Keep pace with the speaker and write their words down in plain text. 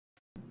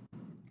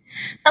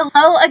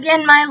Hello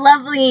again, my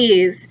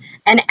lovelies.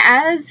 And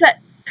as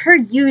per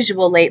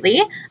usual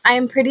lately, I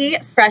am pretty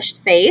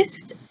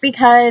fresh-faced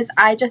because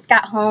I just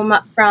got home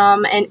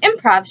from an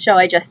improv show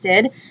I just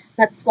did.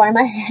 That's why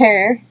my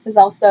hair is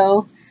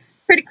also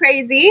pretty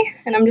crazy,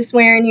 and I'm just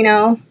wearing,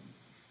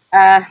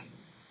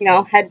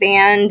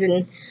 headband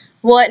and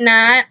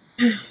whatnot.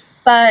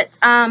 But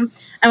I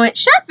went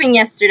shopping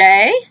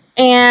yesterday,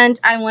 and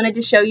I wanted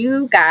to show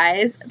you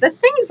guys the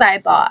things I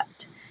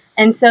bought.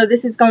 And so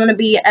this is going to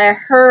be a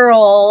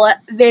hurl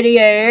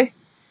video.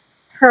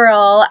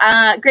 Hurl.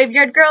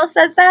 Graveyard Girl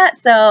says that,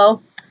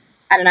 so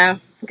I don't know.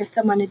 I guess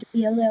I wanted to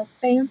be a little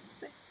fancy.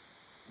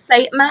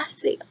 Say it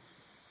myself.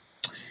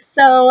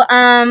 So,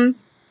 I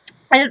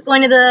ended up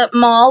going to the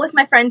mall with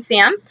my friend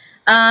Sam.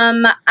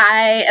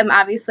 I am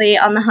obviously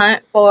on the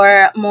hunt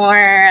for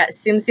more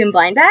Tsum Tsum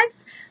blind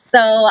bags. So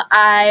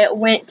I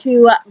went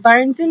to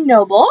Barnes &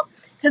 Noble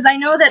because I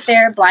know that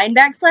their blind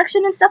bag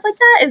selection and stuff like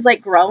that is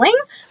like growing.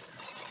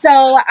 So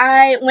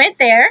I went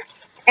there,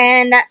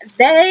 and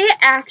they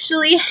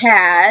actually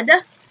had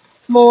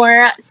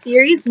more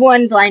Series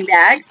 1 blind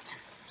bags.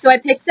 So I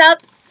picked up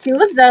 2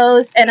 of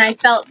those, and I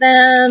felt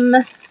them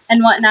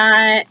and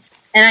whatnot,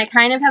 and I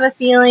kind of have a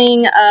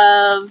feeling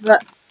of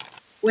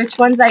which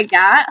ones I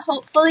got,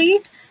 hopefully.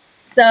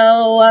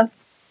 So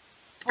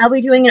I'll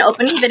be doing an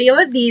opening video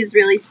of these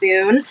really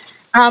soon.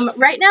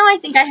 Right now I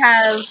think I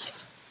have...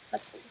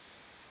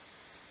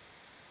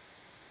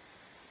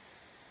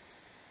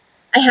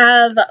 I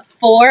have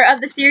 4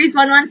 of the Series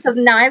 1 ones, so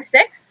now I have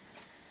 6.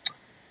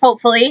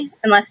 Hopefully,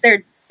 unless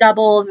they're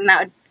doubles, and that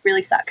would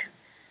really suck.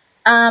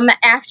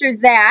 After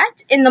that,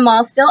 in the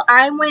mall still,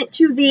 I went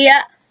to the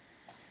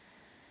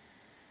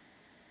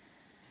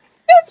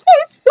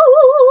Disney store.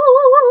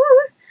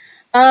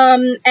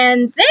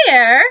 And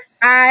there,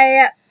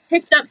 I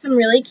picked up some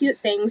really cute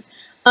things.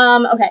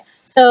 Okay,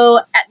 so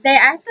at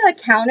the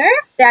counter,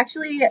 they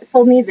actually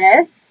sold me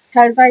this,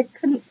 because I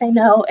couldn't say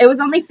no. It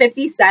was only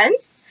 50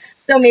 cents.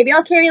 So maybe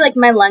I'll carry, like,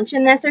 my lunch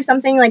in this or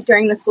something, like,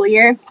 during the school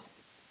year.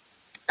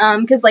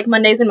 Because, like,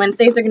 Mondays and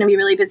Wednesdays are going to be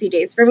really busy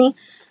days for me.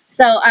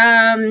 So,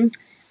 I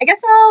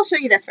guess I'll show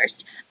you this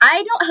first.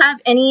 I don't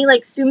have any,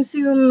 like, Tsum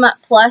Tsum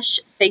plush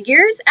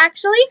figures,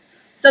 actually.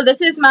 So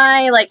this is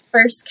my, like,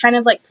 first kind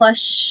of, like,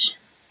 plush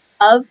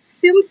of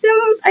Tsum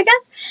Tsums, I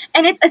guess.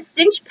 And it's a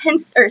Stitch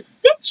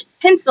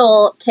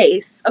pencil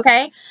case,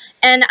 okay?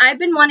 And I've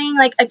been wanting,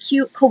 like, a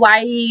cute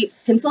kawaii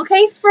pencil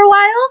case for a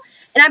while.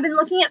 And I've been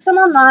looking at some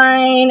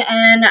online,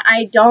 and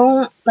I've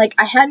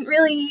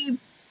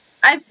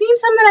seen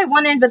some that I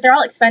wanted, but they're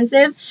all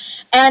expensive.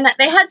 And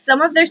they had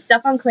some of their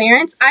stuff on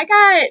clearance. I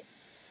got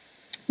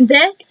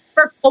this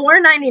for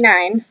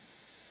 $4.99.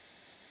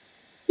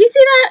 You see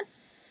that?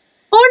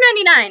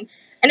 $4.99.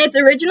 And it's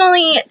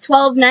originally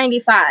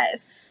 $12.95.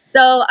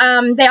 So,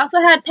 they also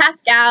had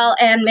Pascal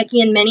and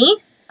Mickey and Minnie.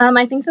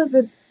 I think those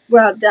were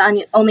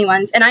the only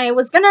ones. And I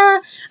was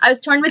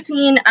torn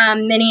between,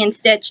 Minnie and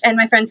Stitch, and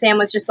my friend Sam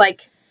was just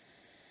like,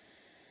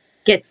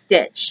 get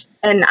Stitch.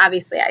 And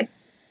obviously I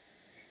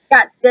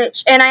got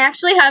Stitch. And I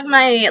actually have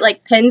my,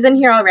 like, pins in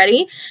here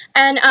already.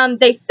 And,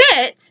 they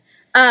fit,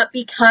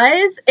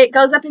 because it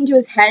goes up into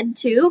his head,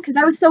 too. Because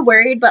I was so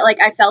worried, but,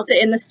 like, I felt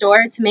it in the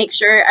store to make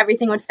sure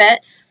everything would fit.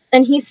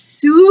 And he's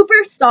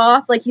super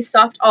soft, like, he's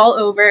soft all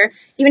over.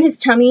 Even his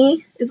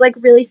tummy is, like,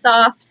 really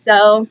soft,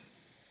 so.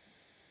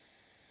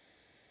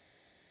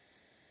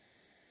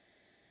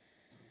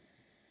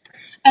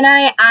 And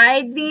I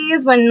eyed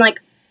these when,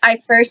 like, I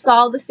first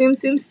saw the Tsum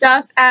Tsum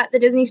stuff at the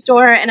Disney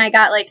store, and I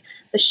got, like,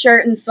 the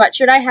shirt and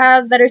sweatshirt I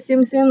have that are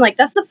Tsum Tsum. Like,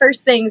 that's the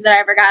first things that I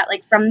ever got,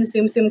 like, from the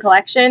Tsum Tsum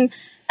collection,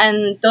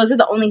 and those were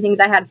the only things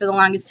I had for the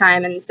longest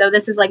time, and so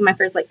this is, like, my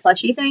first, like,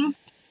 plushie thing.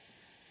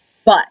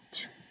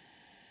 But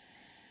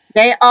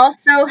they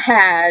also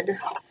had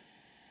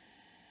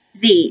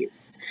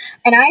these.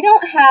 And I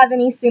don't have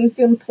any Tsum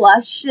Tsum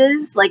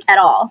plushes, like, at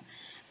all.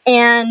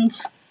 And,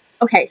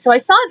 okay, so I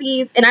saw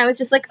these, and I was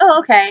just like, oh,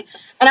 okay.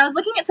 And I was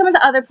looking at some of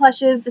the other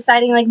plushes,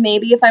 deciding, like,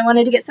 maybe if I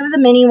wanted to get some of the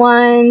mini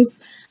ones.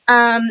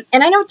 And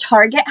I know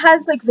Target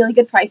has, like, really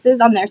good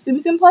prices on their Tsum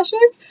Tsum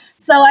plushes.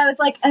 So I was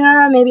like,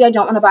 maybe I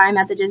don't want to buy them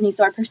at the Disney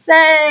store per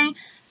se.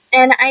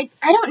 And I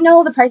don't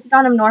know the prices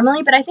on them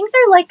normally, but I think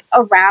they're, like,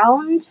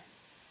 around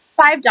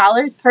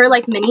 $5 per,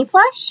 like, mini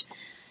plush.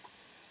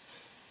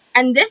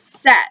 And this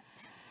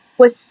set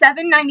was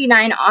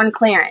 $7.99 on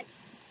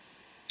clearance.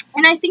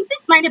 And I think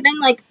this might have been,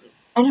 like,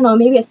 I don't know,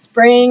 maybe a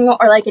spring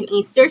or, like, an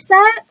Easter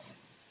set.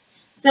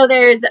 So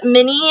there's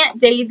Minnie,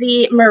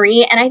 Daisy,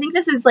 Marie, and I think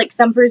this is, like,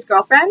 Thumper's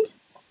girlfriend.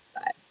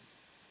 But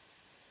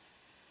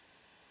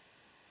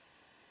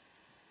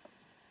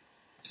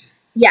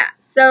yeah,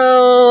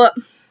 so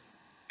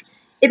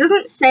it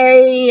doesn't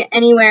say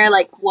anywhere,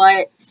 like,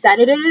 what set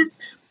it is,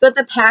 but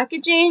the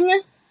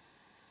packaging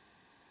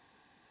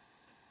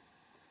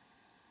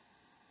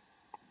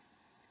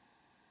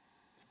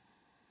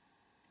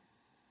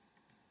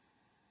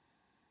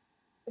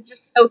is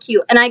just so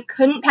cute. And I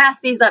couldn't pass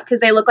these up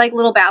because they look like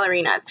little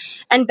ballerinas.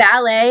 And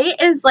ballet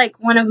is, like,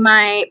 one of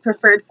my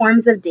preferred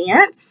forms of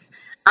dance.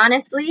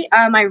 Honestly,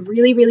 I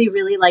really, really,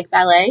 really like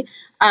ballet.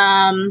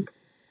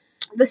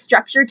 The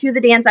structure to the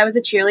dance, I was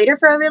a cheerleader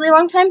for a really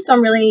long time, so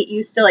I'm really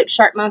used to like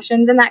sharp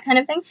motions and that kind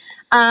of thing.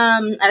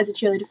 I was a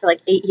cheerleader for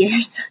like 8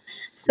 years.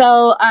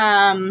 So,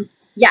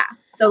 yeah.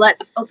 So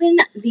let's open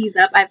these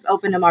up. I've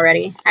opened them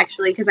already,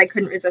 actually, because I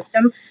couldn't resist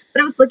them.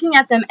 But I was looking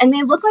at them, and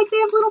they look like they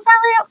have little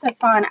ballet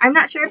outfits on. I'm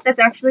not sure if that's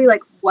actually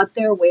like what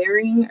they're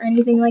wearing or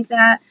anything like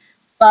that.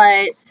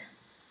 But,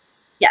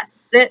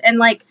 yes. And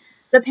like,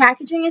 the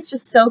packaging is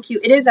just so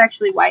cute. It is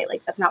actually white,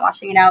 like that's not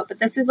washing it out. But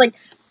this is like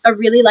a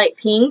really light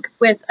pink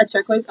with a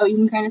turquoise. Oh, you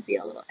can kind of see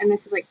it a little. And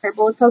this is like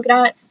purple with polka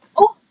dots.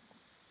 Oh,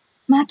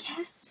 my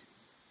cat.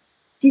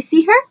 Do you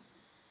see her?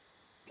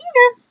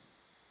 Tina.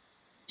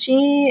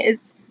 She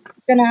is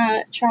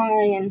gonna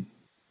try and...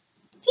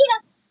 Tina.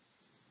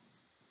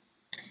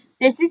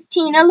 This is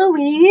Tina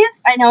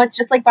Louise. I know it's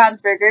just like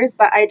Bob's Burgers,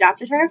 but I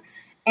adopted her.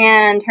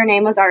 And her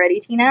name was already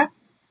Tina.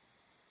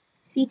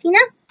 See, Tina?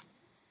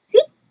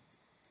 See?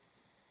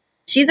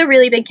 She's a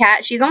really big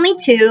cat. She's only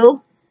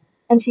 2.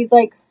 And she's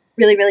like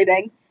really, really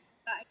big.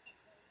 But I can't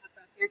really have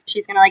her up here because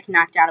she's gonna like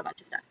knock down a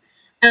bunch of stuff.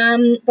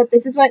 But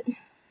this is what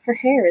her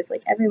hair is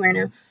like everywhere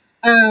now.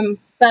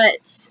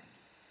 But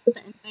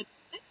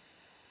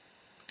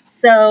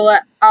so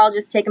I'll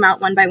just take them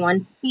out one by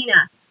one.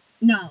 Tina,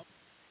 no.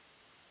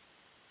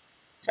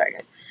 Sorry,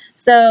 guys.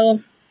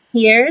 So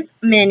here's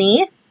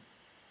Minnie.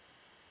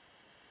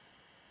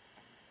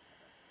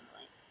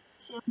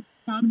 She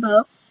has a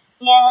bow,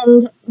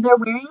 and they're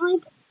wearing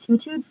like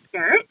tutued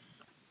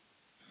skirts,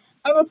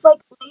 and it's like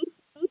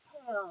lace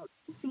detailed.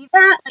 See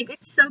that? Like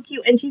it's so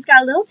cute, and she's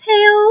got a little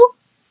tail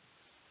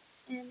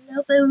and a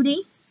little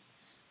booty,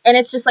 and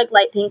it's just like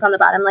light pink on the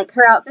bottom. Like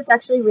her outfit's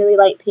actually really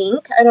light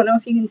pink. I don't know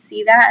if you can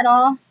see that at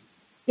all.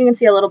 You can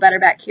see a little better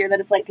back here that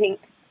it's light pink.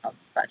 Oh,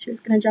 thought she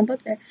was gonna jump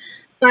up there,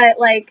 but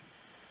like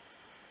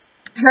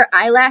her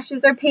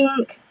eyelashes are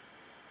pink.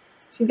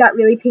 She's got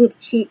really pink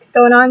cheeks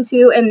going on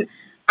too, and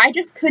I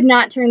just could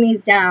not turn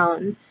these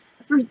down.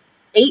 For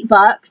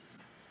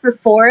 $8 for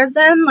 4 of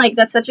them, like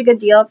that's such a good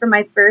deal for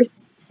my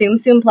first Tsum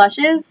Tsum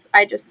plushes.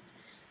 I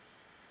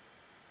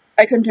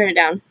couldn't turn it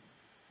down.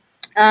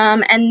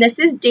 And this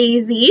is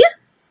Daisy.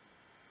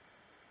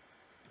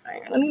 All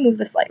right, let me move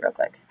this light real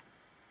quick.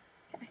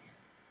 Okay.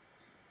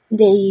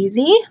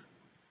 Daisy.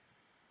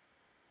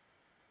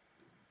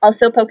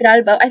 Also polka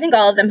dotted bow. I think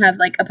all of them have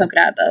like a polka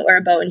dot bow or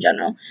a bow in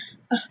general.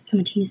 Oh, some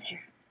of Tina's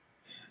hair.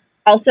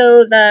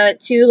 Also the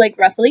 2 like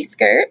ruffly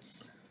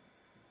skirts.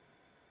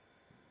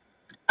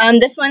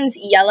 This one's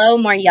yellow,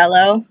 more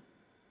yellow.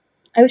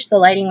 I wish the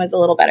lighting was a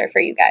little better for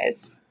you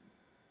guys.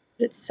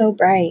 But it's so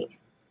bright.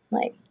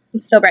 Like,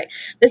 it's so bright.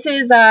 This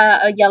is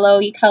a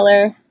yellowy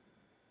color.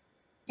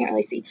 Can't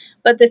really see.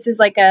 But this is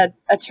like a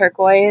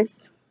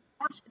turquoise.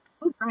 Gosh, it's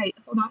so bright.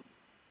 Hold on.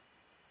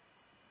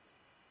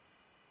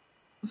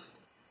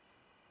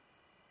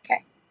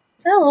 Okay.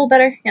 Is that a little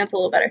better? Yeah, it's a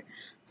little better.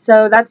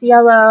 So that's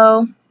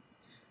yellow.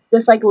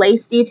 This like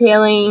lace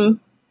detailing.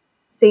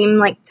 Same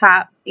like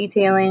top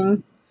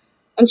detailing.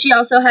 And she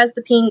also has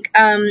the pink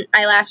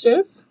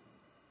eyelashes.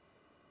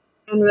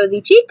 And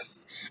rosy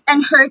cheeks.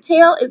 And her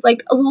tail is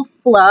like a little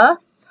fluff.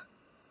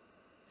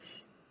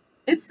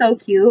 It's so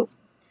cute.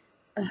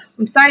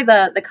 I'm sorry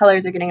the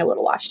colors are getting a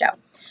little washed out.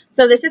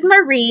 So this is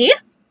Marie.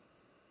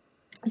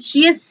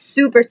 She is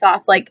super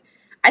soft. Like,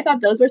 I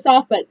thought those were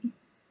soft, but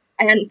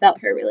I hadn't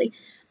felt her really.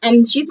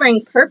 She's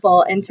wearing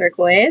purple and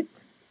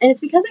turquoise. And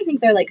it's because I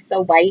think they're like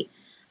so white.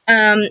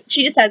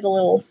 She just has a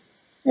little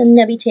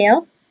nubby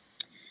tail.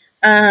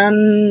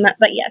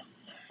 But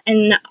yes.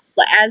 And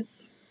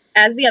as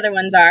the other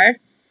ones are,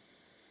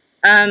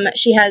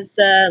 she has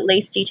the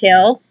lace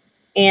detail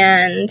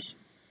and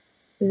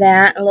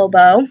that, a little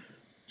bow.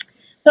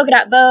 Polka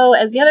dot bow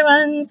as the other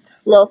ones.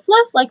 A little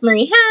fluff like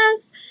Marie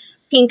has.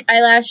 Pink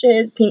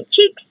eyelashes, pink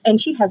cheeks, and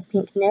she has a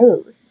pink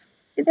nose.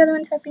 Do the other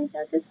ones have pink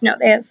noses? No,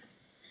 they have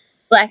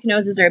black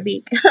noses or a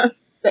beak.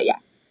 But yeah,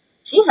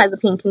 she has a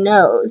pink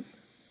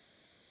nose.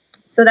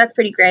 So that's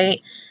pretty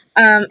great.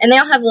 And they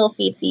all have little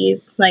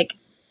feetsies. Like,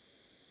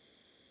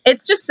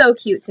 it's just so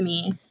cute to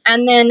me.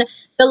 And then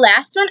the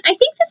last one, I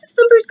think this is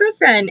Thumper's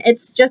girlfriend.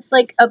 It's just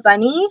like a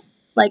bunny.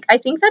 Like, I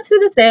think that's who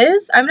this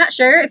is. I'm not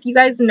sure. If you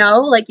guys know,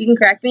 like, you can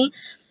correct me.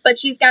 But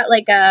she's got,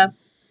 like, a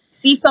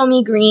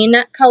seafoamy green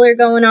color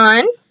going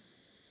on.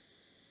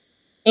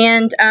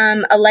 And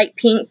a light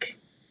pink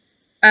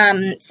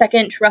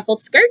second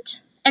ruffled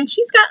skirt. And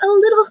she's got a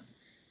little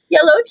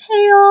yellow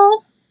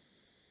tail.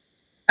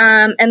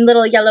 And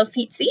little yellow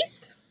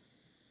feetsies.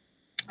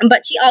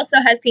 But she also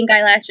has pink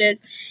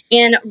eyelashes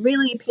and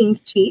really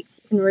pink cheeks.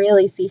 You can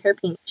really see her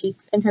pink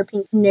cheeks and her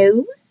pink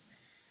nose.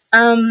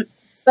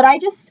 But I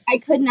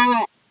could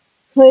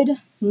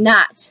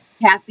not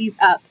pass these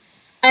up.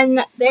 And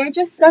they're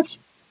just such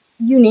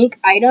unique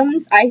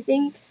items, I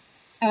think,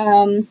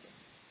 to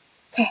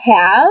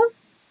have,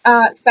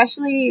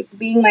 especially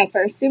being my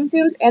first Tsum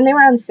Tsums, and they were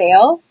on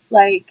sale.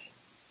 Like,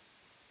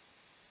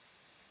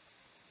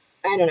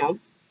 I don't know.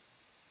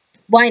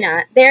 Why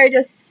not? They're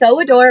just so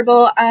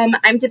adorable.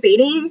 I'm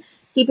debating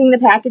keeping the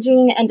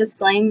packaging and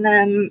displaying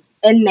them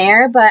in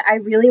there, but I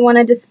really want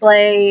to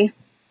display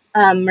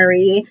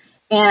Marie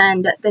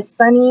and this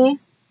bunny.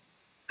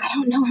 I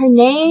don't know her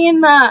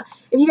name.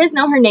 If you guys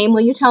know her name,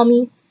 will you tell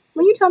me?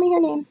 Will you tell me her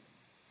name?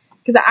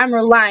 Because I'm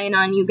relying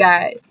on you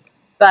guys.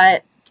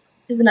 But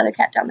there's another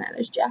cat down there.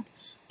 There's Jack.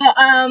 But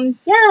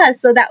yeah,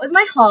 so that was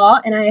my haul,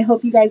 and I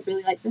hope you guys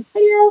really liked this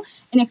video.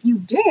 And if you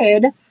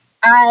did,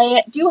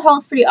 I do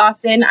hauls pretty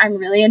often. I'm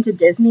really into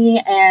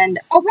Disney, and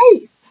oh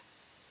wait,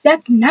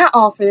 that's not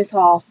all for this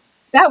haul.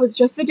 That was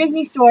just the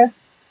Disney store.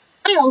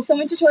 I also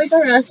went to Toys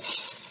R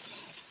Us.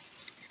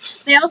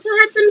 They also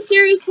had some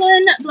Series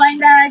 1 blind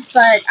bags,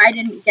 but I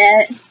didn't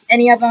get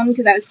any of them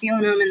because I was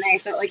feeling them and they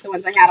felt like the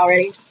ones I had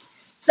already.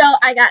 So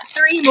I got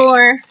 3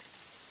 more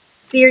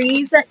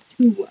Series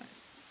 2.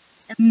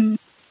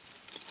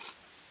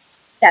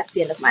 That's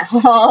the end of my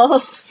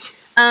haul.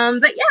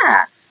 But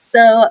yeah,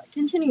 so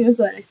continue with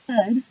what I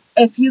said.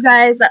 If you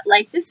guys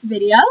like this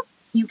video,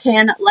 you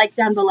can like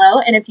down below,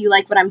 and if you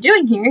like what I'm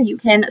doing here, you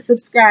can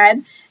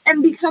subscribe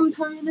and become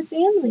part of the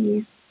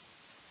family.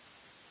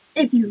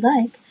 If you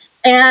like.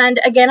 And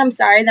again, I'm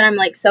sorry that I'm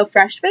like so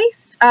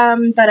fresh-faced,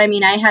 but I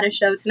mean, I had a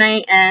show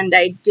tonight and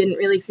I didn't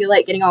really feel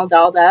like getting all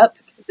dolled up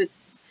because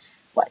it's,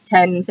 what,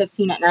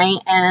 10:15 at night,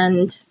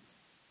 and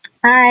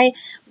I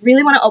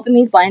really want to open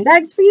these blind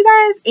bags for you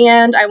guys,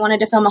 and I wanted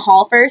to film a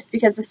haul first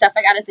because the stuff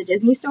I got at the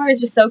Disney store is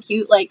just so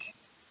cute, like,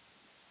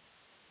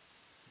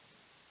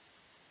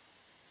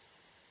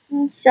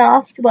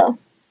 soft, well,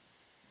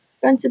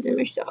 front of them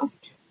are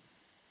soft,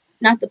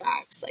 not the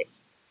backs, like,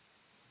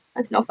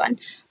 that's no fun,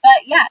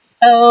 but yeah,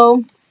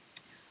 so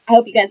I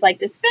hope you guys like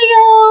this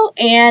video,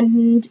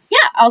 and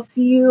yeah, I'll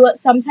see you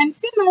sometime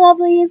soon, my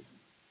lovelies.